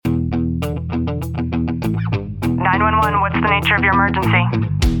the nature of your emergency?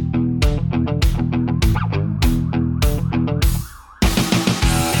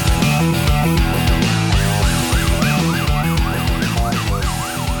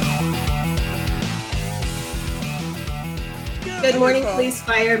 Good morning, police,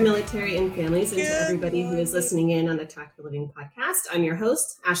 fire, military, and families, and to everybody who is listening in on the Talk for Living podcast. I'm your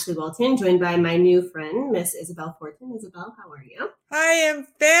host, Ashley Walton, joined by my new friend, Miss Isabelle Fortin. Isabelle, how are you? I am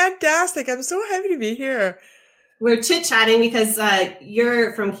fantastic. I'm so happy to be here. We're chit-chatting because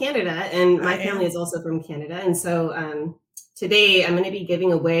you're from Canada, and my family is also from Canada. And so today I'm going to be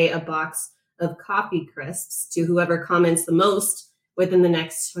giving away a box of coffee crisps to whoever comments the most within the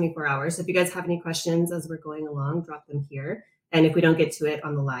next 24 hours. So if you guys have any questions as we're going along, drop them here. And if we don't get to it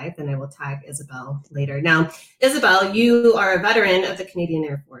on the live, then I will tag Isabelle later. Now, Isabelle, you are a veteran of the Canadian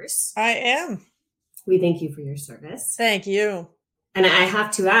Air Force. I am. We thank you for your service. Thank you. And I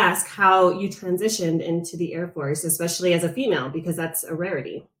have to ask how you transitioned into the Air Force, especially as a female, because that's a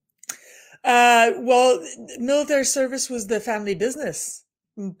rarity. Well, military service was the family business.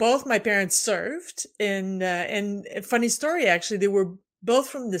 Both my parents served, and a funny story, actually, they were both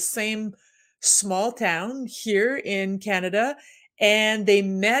from the same small town here in Canada, and they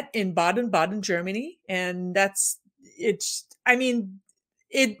met in Baden-Baden, Germany. And it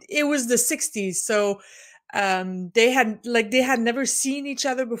was the 60s. So, they had never seen each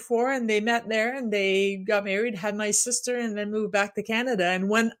other before, and they met there and they got married, had my sister, and then moved back to Canada. And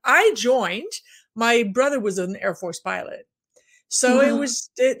when I joined, my brother was an Air Force pilot. So it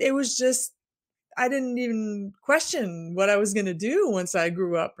was just, I didn't even question what I was going to do once I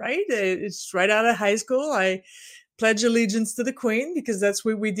grew up, right? It's right out of high school. I pledge allegiance to the Queen because that's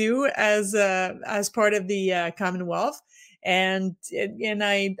what we do as part of the Commonwealth. And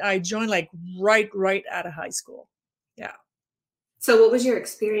I joined like right out of high school. Yeah. So what was your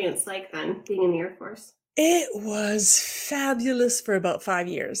experience like then, being in the Air Force? It was fabulous for about 5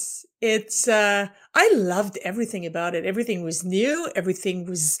 years. I loved everything about it. Everything was new. Everything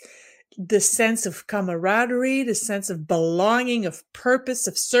was the sense of camaraderie, the sense of belonging, of purpose,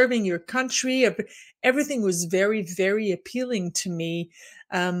 of serving your country. Everything was very, very appealing to me.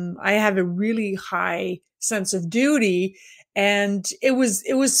 I have a really high sense of duty, and it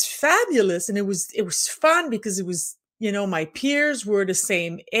was fabulous, and it was fun because it was, my peers were the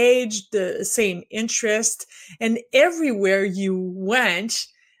same age, the same interest, and everywhere you went,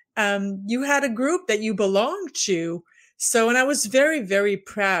 you had a group that you belonged to. So, and I was very, very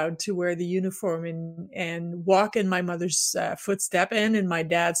proud to wear the uniform and walk in my mother's footstep and in my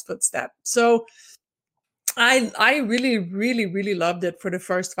dad's footstep. So I really, really, really loved it for the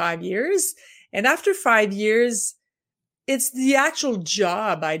first 5 years. And after 5 years, it's the actual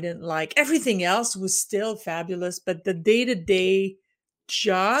job I didn't like. Everything else was still fabulous, but the day-to-day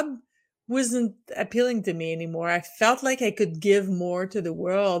job wasn't appealing to me anymore. I felt like I could give more to the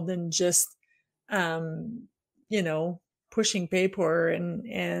world than just, pushing paper.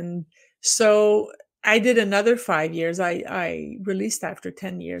 And so I did another 5 years. I released after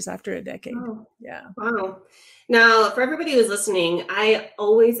 10 years, after a decade. Oh, yeah. Wow. Now, for everybody who's listening, I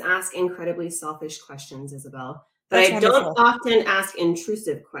always ask incredibly selfish questions, Isabelle. But That's I wonderful. don't often ask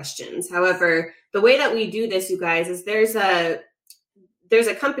intrusive questions. However, the way that we do this, you guys, is there's a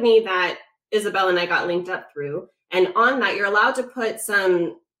company that Isabelle and I got linked up through. And on that, you're allowed to put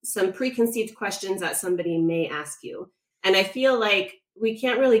some preconceived questions that somebody may ask you. And I feel like we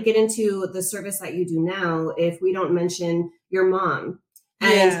can't really get into the service that you do now if we don't mention your mom.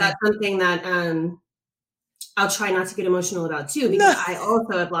 And that's something that I'll try not to get emotional about too, because I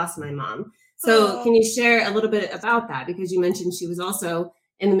also have lost my mom. So can you share a little bit about that? Because you mentioned she was also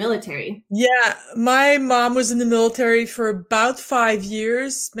in the military. Yeah, my mom was in the military for about 5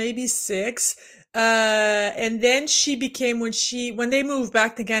 years, maybe 6. And then she became, when they moved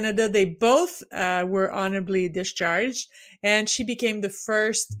back to Canada, they both were honorably discharged. And she became the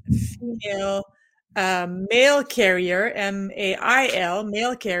first female mail carrier, MAIL,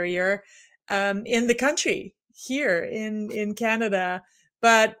 mail carrier, in the country here in Canada.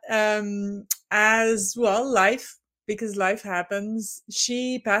 But as well, because life happens,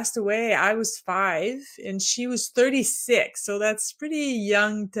 she passed away. I was 5 and she was 36. So that's pretty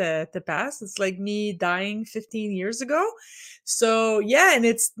young to pass. It's like me dying 15 years ago. So yeah, and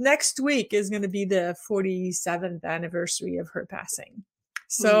it's next week is going to be the 47th anniversary of her passing.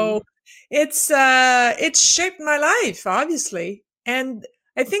 So it's shaped my life, obviously. And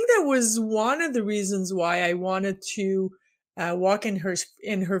I think that was one of the reasons why I wanted to walk in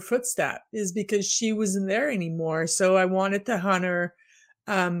her footsteps, is because she wasn't there anymore. So I wanted to honor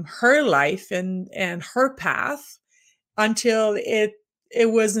her life and her path until it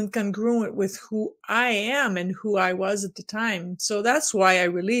it wasn't congruent with who I am and who I was at the time. So that's why I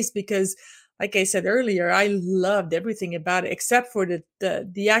released, because like I said earlier, I loved everything about it except for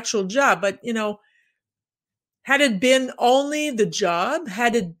the actual job. But had it been only the job,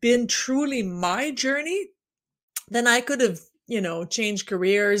 had it been truly my journey, then I could have, changed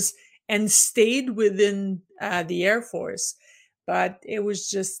careers and stayed within the Air Force. But it was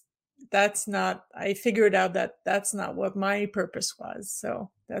just, I figured out that that's not what my purpose was. So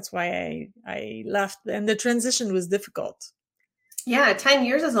that's why I left. And the transition was difficult. Yeah, 10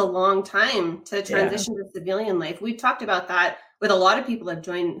 years is a long time to Yeah. transition to civilian life. We've talked about that with a lot of people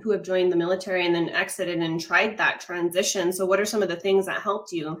who have joined the military and then exited and tried that transition. So what are some of the things that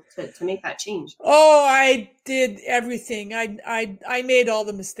helped you to make that change? Oh, I did everything. I made all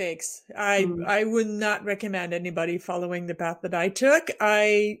the mistakes. Mm. I would not recommend anybody following the path that I took.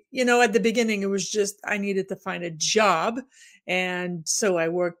 At the beginning, it was just I needed to find a job. And so I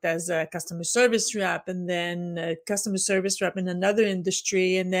worked as a customer service rep, and then a customer service rep in another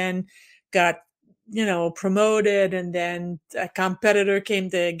industry, and then got, promoted. And then a competitor came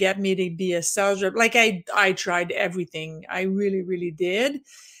to get me to be a sales rep. Like I tried everything. I really, really did.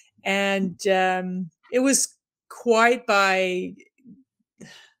 And it was quite by,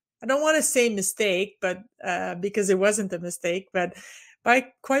 I don't want to say mistake, but because it wasn't a mistake, but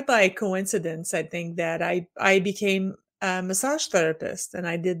by coincidence, I think that I became a massage therapist, and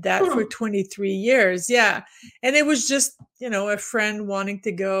I did that for Hmm. 23 years. Yeah. And it was just, a friend wanting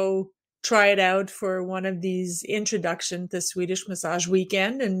to go try it out for one of these introduction to Swedish massage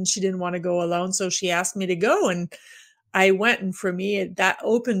weekend, and she didn't want to go alone. So she asked me to go, and I went. And for me, that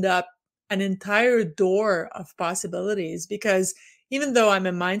opened up an entire door of possibilities, because even though I'm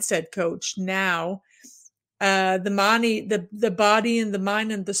a mindset coach now, the body and the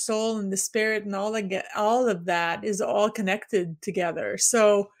mind and the soul and the spirit and all of that is all connected together.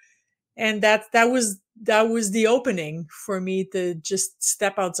 So, and that was the opening for me to just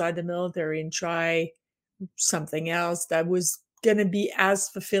step outside the military and try something else that was going to be as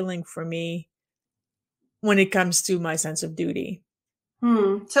fulfilling for me when it comes to my sense of duty.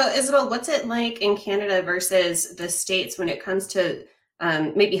 So, Isabel, what's it like in Canada versus the States when it comes to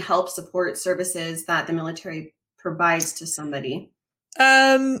maybe help support services that the military provides to somebody?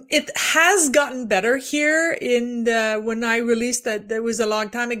 It has gotten better here when I released that was a long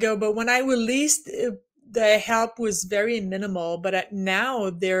time ago, but when I released the help was very minimal, but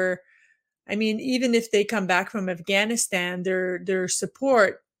now even if they come back from Afghanistan, they're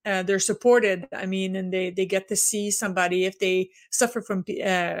supported. And they get to see somebody if they suffer from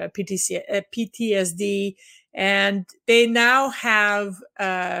PTSD, and they now have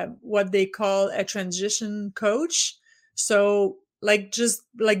what they call a transition coach. So just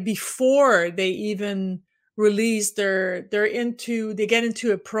like before they even release, they get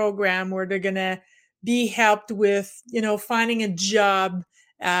into a program where they're gonna be helped with finding a job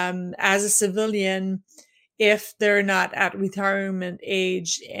as a civilian if they're not at retirement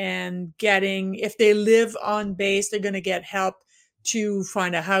age, and if they live on base, they're going to get help to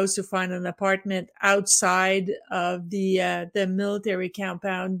find a house, to find an apartment outside of the military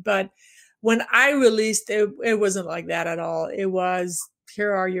compound. But when I released it, it wasn't like that at all. It was,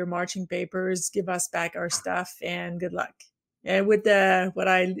 here are your marching papers, give us back our stuff, and good luck. And with what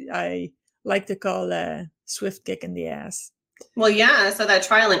I like to call a swift kick in the ass. Well, yeah, so that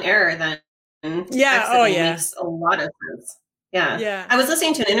trial and error then Yeah. Oh, exiting yeah. makes a lot of sense. Yeah. Yeah. I was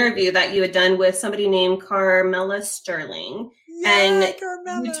listening to an interview that you had done with somebody named Carmela Sterling, Yeah, and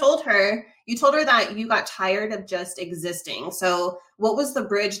Carmela. you told her that you got tired of just existing. So, what was the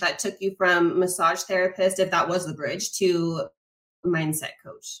bridge that took you from massage therapist, if that was the bridge, to mindset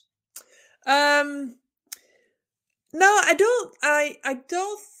coach? Um, no, I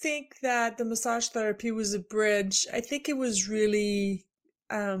don't think that the massage therapy was a bridge. I think it was really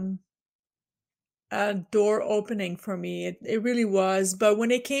um a door opening for me. It really was. But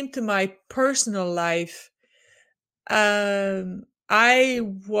when it came to my personal life, I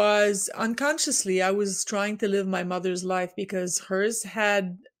was trying to live my mother's life because hers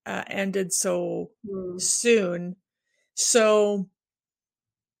had ended so Hmm. soon. So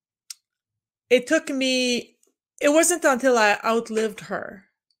it wasn't until I outlived her,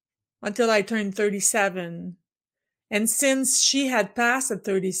 until I turned 37. And since she had passed at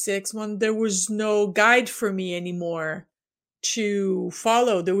 36, when there was no guide for me anymore to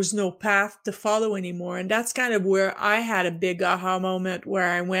follow, there was no path to follow anymore. And that's kind of where I had a big aha moment, where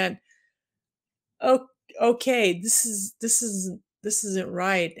I went, oh, okay, this isn't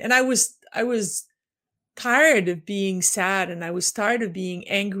right. And I was tired of being sad, and I was tired of being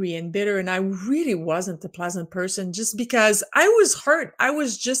angry and bitter. And I really wasn't a pleasant person just because I was hurt. I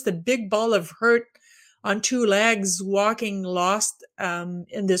was just a big ball of hurt on two legs, walking lost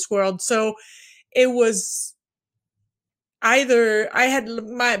in this world. So it was either I had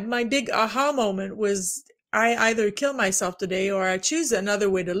my big aha moment was I either kill myself today or I choose another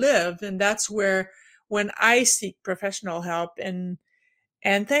way to live. And that's where when I seek professional help, and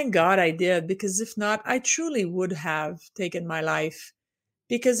thank God I did, because if not, I truly would have taken my life,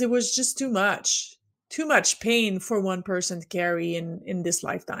 because it was just too much pain for one person to carry in this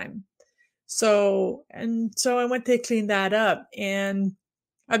lifetime. So I went to clean that up, and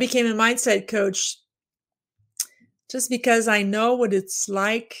I became a mindset coach just because I know what it's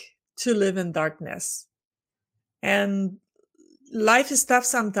like to live in darkness. And life is tough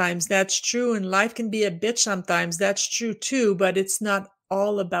sometimes, that's true. And life can be a bitch sometimes, that's true too. But it's not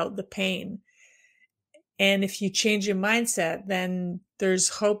all about the pain. And if you change your mindset, then there's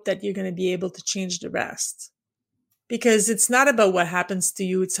hope that you're going to be able to change the rest. Because it's not about what happens to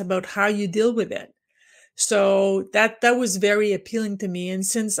you, it's about how you deal with it. So that was very appealing to me. And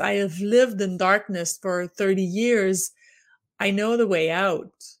since I have lived in darkness for 30 years, I know the way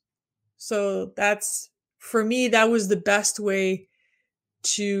out. So for me, that was the best way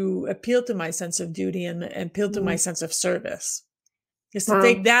to appeal to my sense of duty and appeal to my sense of service, is to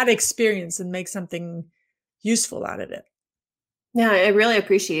take that experience and make something useful out of it. Yeah, I really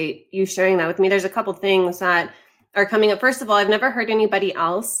appreciate you sharing that with me. There's a couple things that are coming up. First of all, I've never heard anybody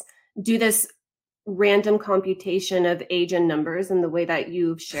else do this random computation of age and numbers in the way that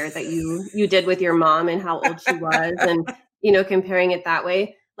you've shared that you did with your mom and how old she was, and comparing it that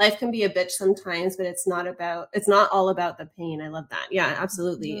way. Life can be a bitch sometimes, but it's not all about the pain. I love that. Yeah,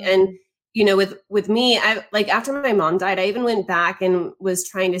 absolutely. And with me, I like after my mom died, I even went back and was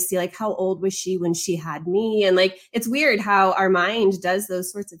trying to see like how old was she when she had me, and like it's weird how our mind does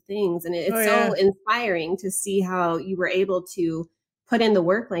those sorts of things, and it's so inspiring to see how you were able to put in the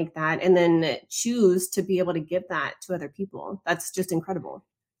work like that and then choose to be able to give that to other people. That's just incredible.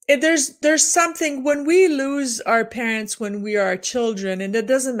 There's something when we lose our parents when we are children, and it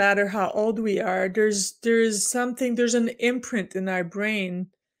doesn't matter how old we are, there's an imprint in our brain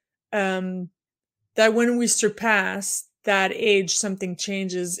that when we surpass that age, something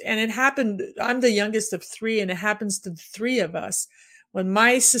changes. And it happened, I'm the youngest of three, and it happens to the three of us. When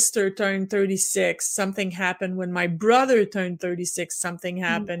my sister turned 36, something happened. When my brother turned 36, something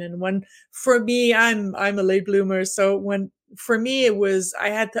happened. And when, for me, I'm a late bloomer. So for me, it was, I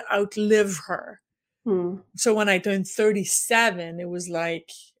had to outlive her. So when I turned 37, it was like,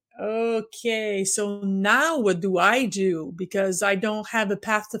 okay, so now what do I do? Because I don't have a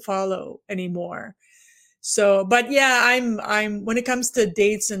path to follow anymore. So, but yeah, I'm when it comes to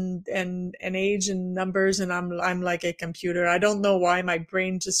dates and age and numbers, and I'm like a computer. I don't know why my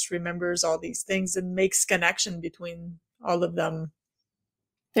brain just remembers all these things and makes connection between all of them.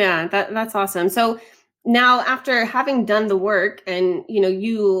 Yeah, that's awesome. So now after having done the work, and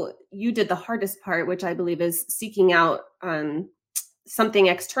you did the hardest part, which I believe is seeking out something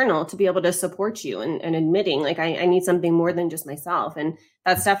external to be able to support you, and admitting like I need something more than just myself. And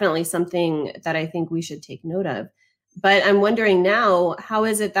that's definitely something that I think we should take note of. But I'm wondering now, how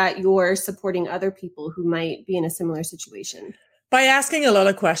is it that you're supporting other people who might be in a similar situation? By asking a lot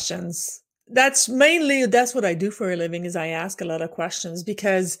of questions. That's what I do for a living, is I ask a lot of questions,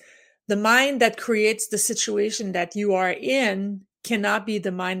 because the mind that creates the situation that you are in cannot be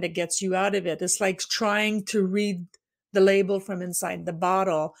the mind that gets you out of it. It's like trying to read the label from inside the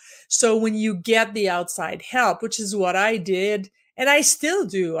bottle. So when you get the outside help, which is what I did, and I still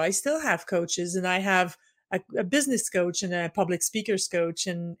do, I still have coaches, and I have a business coach and a public speakers coach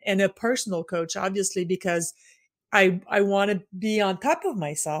and a personal coach, obviously, because I want to be on top of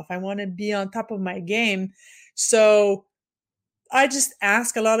myself. I want to be on top of my game. So I just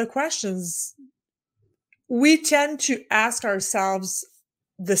ask a lot of questions. We tend to ask ourselves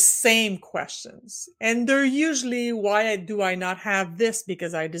the same questions, and they're usually, why do I not have this?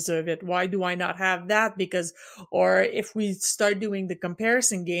 Because I deserve it. Why do I not have that? Because, or if we start doing the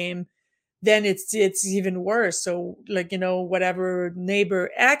comparison game, then it's even worse. So like, whatever neighbor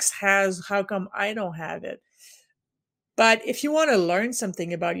X has, how come I don't have it? But if you want to learn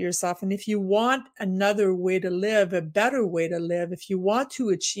something about yourself, and if you want another way to live, a better way to live, if you want to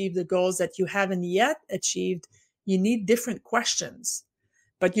achieve the goals that you haven't yet achieved, you need different questions.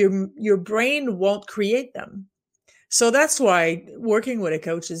 But your brain won't create them. So that's why working with a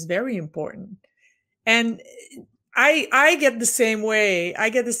coach is very important. And I get the same way. I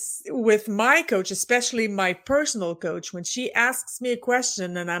get this with my coach, especially my personal coach, when she asks me a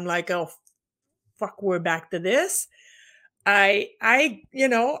question and I'm like, oh, fuck, we're back to this. I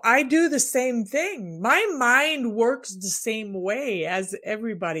do the same thing. My mind works the same way as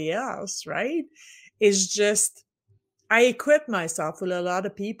everybody else, right? It's just, I equip myself with a lot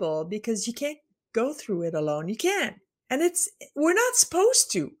of people because you can't go through it alone. You can't. And we're not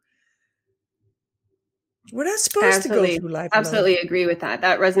supposed to. We're not supposed to go through life alone. Absolutely agree with that.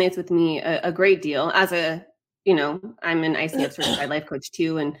 That resonates with me a great deal. As I'm an ICF certified life coach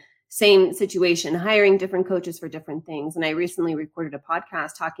too, and same situation, hiring different coaches for different things. And I recently recorded a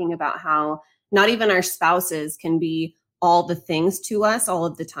podcast talking about how not even our spouses can be all the things to us all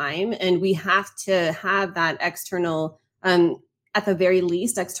of the time. And we have to have that external, at the very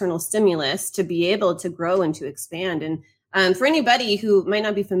least, external stimulus to be able to grow and to expand. And for anybody who might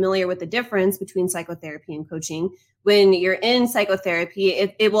not be familiar with the difference between psychotherapy and coaching, when you're in psychotherapy,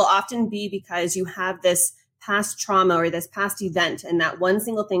 it will often be because you have this past trauma or this past event, and that one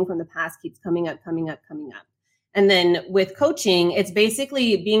single thing from the past keeps coming up. And then with coaching, it's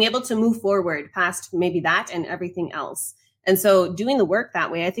basically being able to move forward past maybe that and everything else. And so doing the work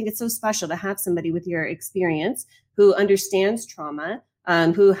that way, I think it's so special to have somebody with your experience who understands trauma,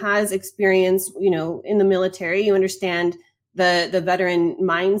 who has experience, in the military. You understand the veteran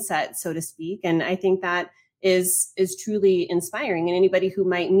mindset, so to speak. And I think that is truly inspiring. And anybody who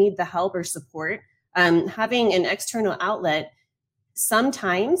might need the help or support, having an external outlet,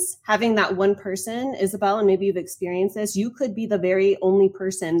 sometimes having that one person, Isabelle, and maybe you've experienced this, you could be the very only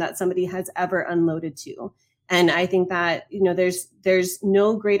person that somebody has ever unloaded to. And I think that, there's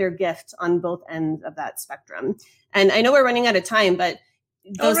no greater gift on both ends of that spectrum. And I know we're running out of time, but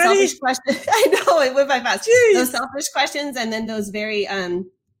those selfish questions, I know it went by fast. Jeez. Those selfish questions, and then those very,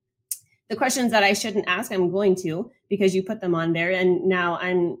 the questions that I shouldn't ask, I'm going to, because you put them on there. And now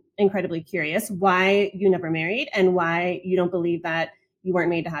I'm incredibly curious why you never married and why you don't believe that you weren't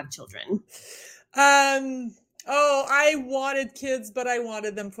made to have children. I wanted kids, but I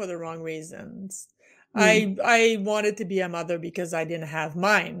wanted them for the wrong reasons. I wanted to be a mother because I didn't have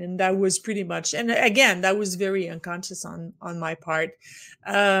mine. And that was pretty much, and again, that was very unconscious on my part.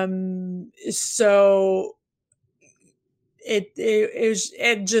 So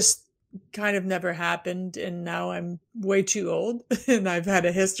it just kind of never happened. And now I'm way too old and I've had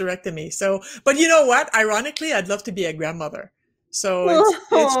a hysterectomy. So, but you know what? Ironically, I'd love to be a grandmother. So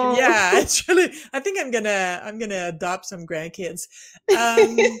it's really, I think I'm gonna adopt some grandkids.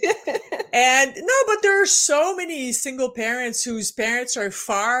 And no, but there are so many single parents whose parents are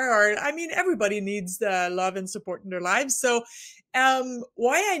far, everybody needs the love and support in their lives. So,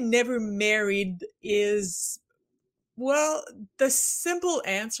 why I never married is, well, the simple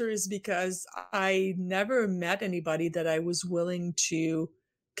answer is because I never met anybody that I was willing to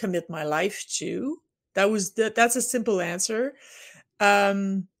commit my life to. That's a simple answer.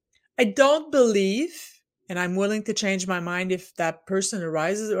 I don't believe, and I'm willing to change my mind if that person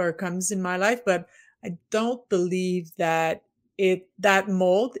arises or comes in my life, but I don't believe that that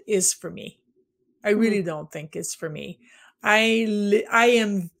mold is for me. I really don't think it's for me. I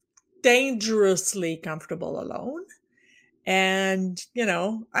am dangerously comfortable alone. And,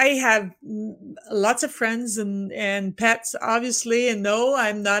 I have lots of friends and pets, obviously. And no,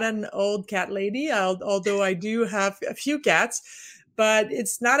 I'm not an old cat lady, although I do have a few cats. But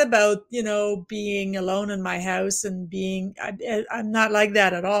it's not about, being alone in my house and I'm not like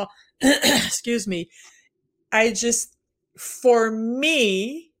that at all. Excuse me. For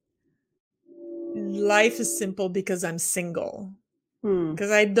me, life is simple because I'm single.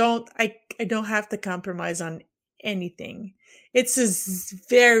 Because I don't have to compromise on anything. It's a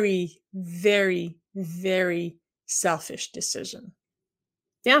very, very, very selfish decision.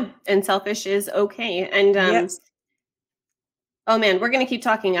 Yeah. And selfish is okay. And, yes. Oh man, we're going to keep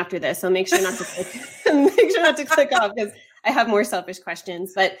talking after this. So make sure not to click off because I have more selfish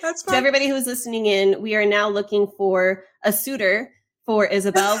questions. But to everybody who's listening in, we are now looking for a suitor for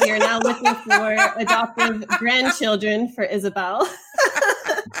Isabelle. We are now looking for adoptive grandchildren for Isabelle.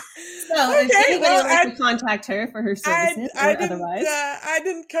 So if anybody would like to contact her for her services otherwise. I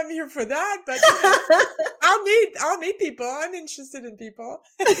didn't come here for that, but I'll meet people. I'm interested in people.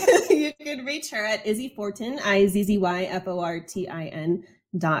 You can reach her at Izzy Fortin,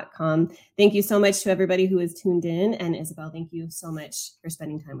 IZZYFORTIN.com. Thank you so much to everybody who is tuned in. And Isabelle, thank you so much for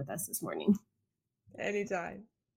spending time with us this morning. Anytime.